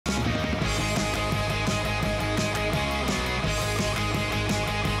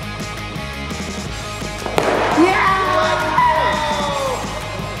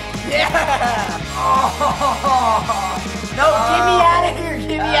No, get me out of here! Get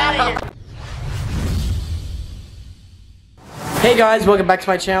me out of here! Hey guys, welcome back to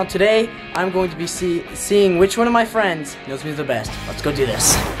my channel. Today, I'm going to be seeing which one of my friends knows me the best. Let's go do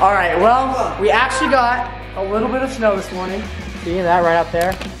this. All right, well, we actually got a little bit of snow this morning. See that right out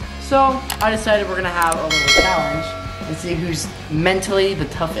there? So, I decided we're gonna have a little challenge and see who's mentally the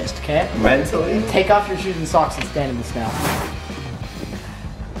toughest, okay? Mentally? Take off your shoes and socks and stand in the snow.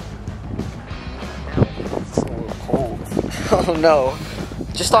 It's so cold. Oh no.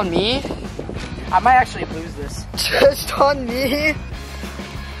 Just on me? I might actually lose this. Just on me?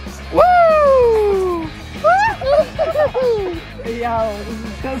 Woo! Yo, this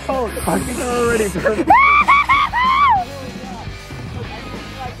is so cold. Fucking already perfect.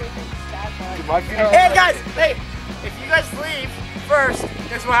 Hey guys, hey, if you guys leave first,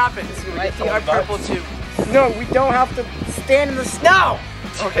 here's what happens. My feet are purple too. No, we don't have to stand in the snow.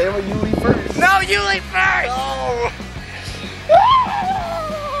 Okay, well you leave first. No, you leave first. No.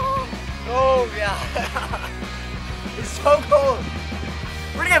 Oh yeah. It's so cold.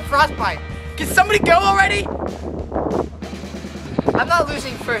 We're gonna get frostbite. Can somebody go already? I'm not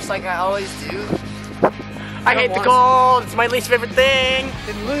losing first like I always do. I hate the cold. It's my least favorite thing.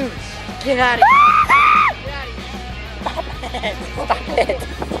 Then lose. Get out of here. Get out of here. Stop it.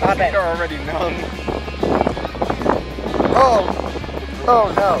 Stop it. You're already numb. Oh.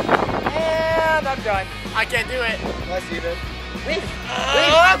 Oh no. And I'm done. I can't do it. Let's see this. Leave.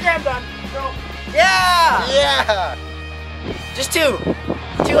 Okay, I'm done. Go. Yeah. Yeah. Just two.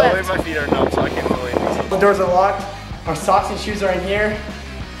 Two Well, left. my feet are numb, so I can't really these. The doors are locked. Our socks and shoes are in here.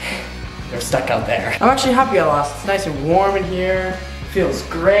 They're stuck out there. I'm actually happy I lost. It's nice and warm in here. Feels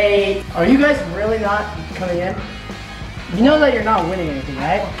great. Are you guys really not coming in? You know that you're not winning anything,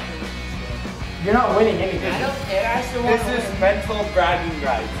 right? You're not winning anything. I don't care. I still want to This is mental bragging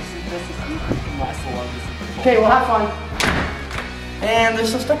rights. This is muscle on this. Okay, well have fun. And they're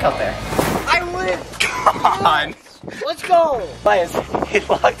still stuck out there. I win! Come on. Let's go! Elias, he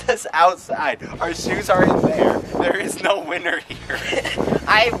locked us outside. Our shoes are in there. There is no winner here.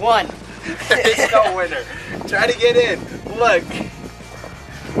 I won. There is no winner. Try to get in. Look.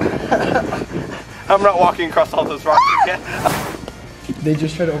 I'm not walking across all those rocks again. They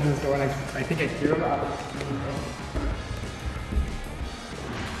just tried to open this door and I think I hear them out.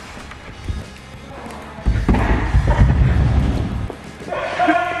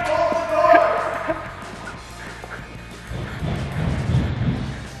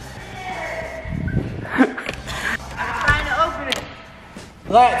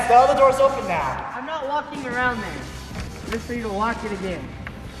 Let's, all the doors open now. I'm not walking around there. Just for you to lock it again.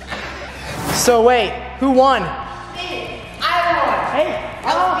 So wait, who won? Me. I won.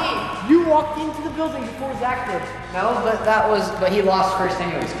 Hey, you walked into the building before Zach did. No, but he lost first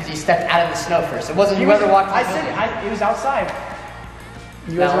anyways because he stepped out of the snow first. It wasn't whoever walked in the building. It was outside.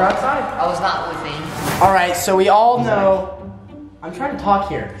 You guys were outside. I was not within. All right, so we all know. I'm trying to talk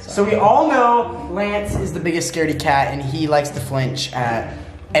here. So we all know Lance is the biggest scaredy cat and he likes to flinch at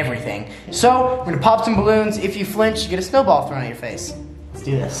everything. So we're gonna pop some balloons. If you flinch, you get a snowball thrown at your face. Let's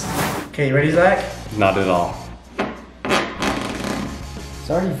do this. Okay, you ready, Zach? Not at all. It's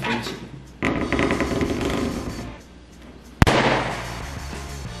already flinching.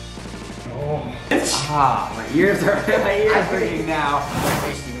 Oh. Ah, my ears are hurting now.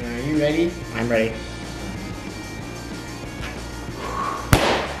 Are you ready? I'm ready.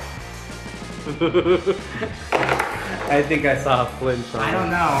 I think I saw a flinch on I don't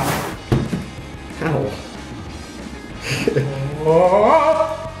know.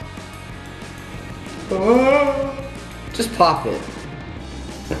 Just pop it.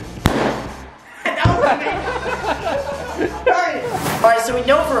 Alright, so we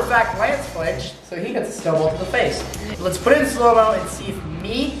know for a fact Lance flinched, so he gets a snowball to the face. Let's put it in slow-mo and see if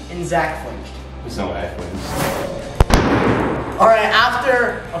me and Zach flinched. There's no way I flinched. Alright,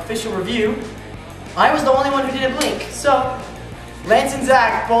 after official review, I was the only one who didn't blink. So, Lance and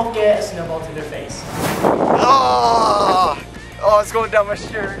Zach both get a snowball to their face. Oh, it's going down my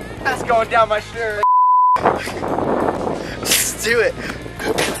shirt. That's going down my shirt. Let's do it.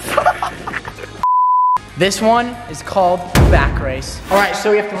 This one is called back race. Alright,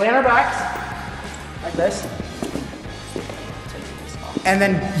 so we have to lay on our backs, like this. And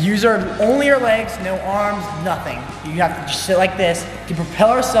then use only our legs, no arms, nothing. You have to just sit like this to propel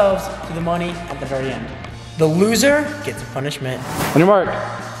ourselves to the money at the very end. The loser gets a punishment. On your mark.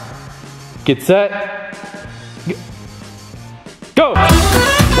 Get set. Go!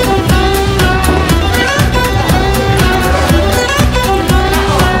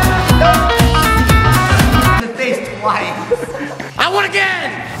 The face twice. I won again!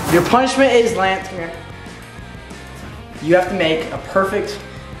 Your punishment is, Lance, come here. You have to make a perfect,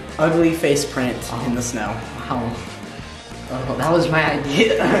 ugly face print in the snow. Oh, that was my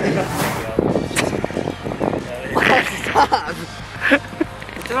idea. Stop!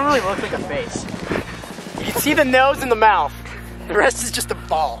 It doesn't really look like a face. You can see the nose and the mouth. The rest is just a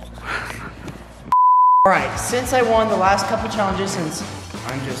ball. Alright, since I won the last couple challenges, since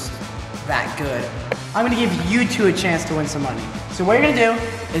I'm just that good, I'm gonna give you two a chance to win some money. So what you're gonna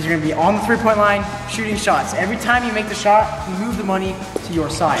do is you're gonna be on the 3-point line shooting shots. Every time you make the shot, you move the money to your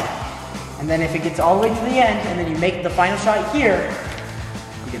side. And then if it gets all the way to the end, and then you make the final shot here,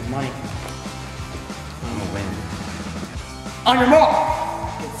 you get the money. I'm gonna win. On your mark,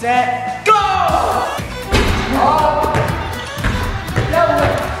 get set, go! Oh. No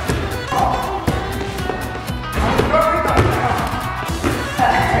way.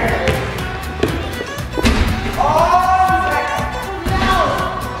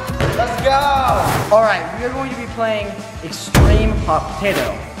 All right, we are going to be playing Extreme Hot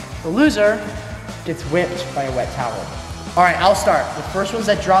Potato. The loser gets whipped by a wet towel. All right, I'll start. The first ones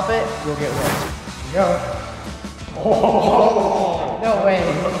that drop it will get whipped. Go. Oh. No way.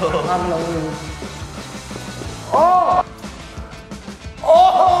 I'm gonna lose. Oh!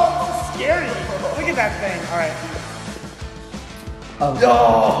 Oh, this is scary. Look at that thing. All right. Oh.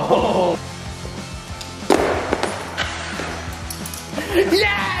 No!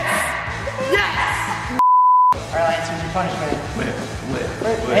 Yes! Yes! Alright, Lance, here's your punishment. Whip.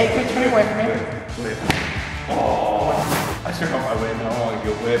 Hey, quit turning away from me. Whip. Oh, I sure hope I win. I don't want to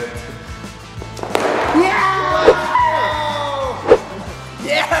get whipped. Yeah!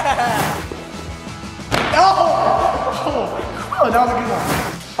 Yeah! Oh, that was a good one.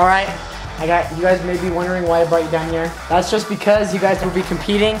 Alright, you guys may be wondering why I brought you down here. That's just because you guys will be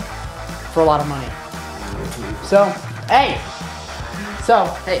competing for a lot of money. So, hey,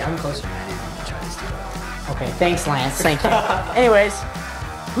 I'm closer, man. Okay, thanks, Lance. Thank you. Anyways,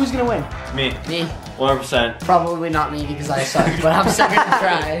 who's gonna win? It's me. Me? 100%. Probably not me because I suck, but I'm still gonna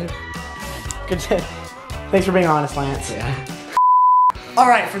try. Good. Thanks for being honest, Lance. Yeah. All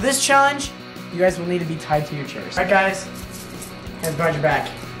right, for this challenge, you guys will need to be tied to your chairs. All right, guys. Hands behind your back.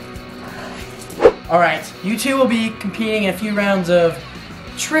 All right, you two will be competing in a few rounds of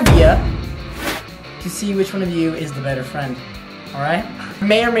trivia to see which one of you is the better friend. All right?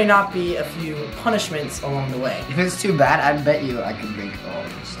 May or may not be a few punishments along the way. If it's too bad, I bet you I can drink all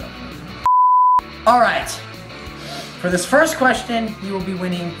this stuff. All right. For this first question, you will be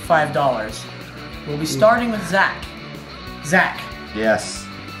winning $5. We'll be starting with Zach. Zach, Yes.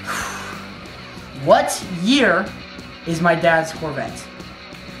 what year is my dad's Corvette?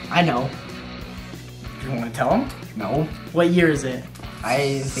 I know. Do you want to tell him? No. What year is it?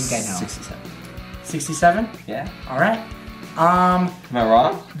 I think I know. 67. 67? Yeah. All right. Am I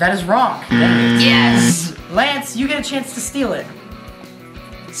wrong? That is wrong. Yes! Lance, you get a chance to steal it.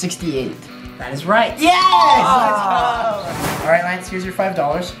 68. That is right. Yes! All right, Lance, here's your $5.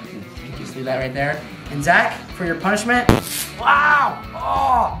 You just leave that right there. And Zach, for your punishment. Wow!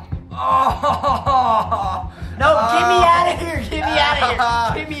 Oh! Oh! No, get me out of here! Get me out of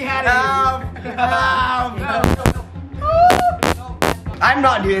here! Get me out of here! I'm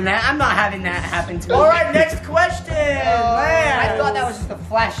not doing that. I'm not having that happen to me. All right, next question. I thought that was just a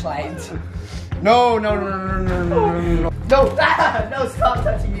flashlight. No, No, stop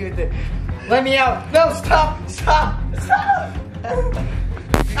touching me with it. Let me out. No, stop. No.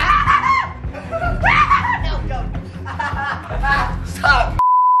 Stop.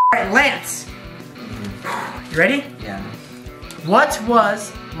 All right, Lance. You ready? Yeah. What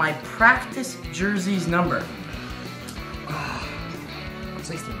was my practice jersey's number?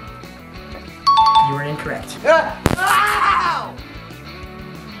 16. You were incorrect. Ow!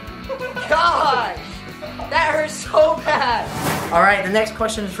 Gosh! That hurts so bad. All right, the next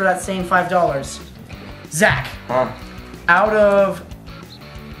question is for that same $5. Zach, Huh? out of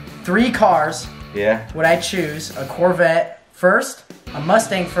 3 cars, Yeah. would I choose a Corvette first, a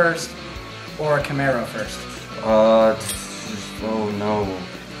Mustang first, or a Camaro first? Oh no.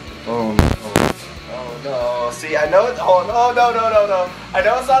 Oh no. Oh no. See, I know it's. Oh no. I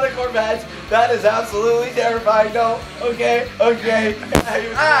know it's not a Corvette. That is absolutely terrifying. No. Okay. I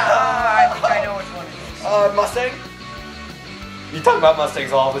think I know which one it is. Mustang? You talk about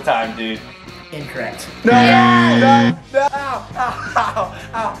Mustangs all the time, dude. Incorrect. No. Yeah. No.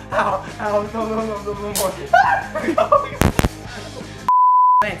 Ow. No more.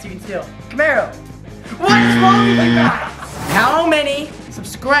 Lance, you can steal. Camaro. What is wrong with you guys? How many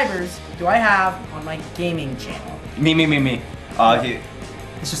subscribers do I have on my gaming channel? Me.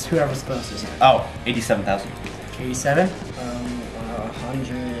 It's just whoever's closest. 87,000. 87?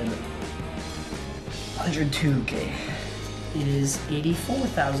 102K. It is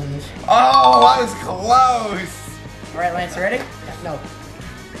 84,000. Oh, I was close. All right, Lance, you ready? No.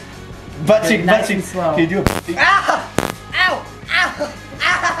 Butt cheek, butt Nice cheek. and slow. Can you do a Ow! Ow! Ow!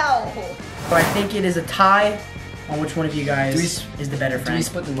 Ow! So I think it is a tie on which one of you guys is the better Do we friend.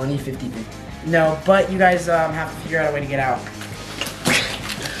 split the money 50-50? No, but you guys have to figure out a way to get out.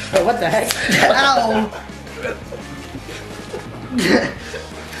 Wait, what the heck? Ow!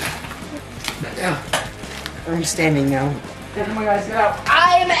 I'm standing now. Come on, guys, get out.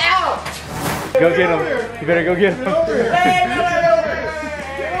 I am out! Go get him. You better go get him. Hey, no,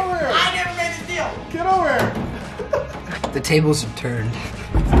 Get over here! I never made this deal! Get over here. The tables have turned.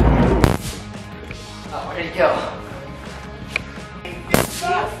 Oh, where did he go?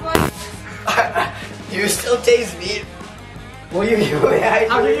 You still taste meat. Will you give me?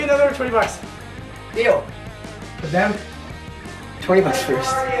 I'll give you another 20 bucks. Deal. But then, 20 bucks first.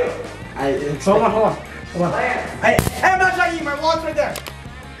 hold on. Hey, I'm not talking to you, my wallet's right there.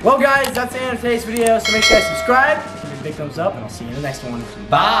 Well guys, that's the end of today's video, so make sure you guys subscribe, give me a big thumbs up, and I'll see you in the next one.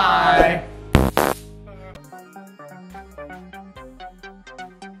 Bye!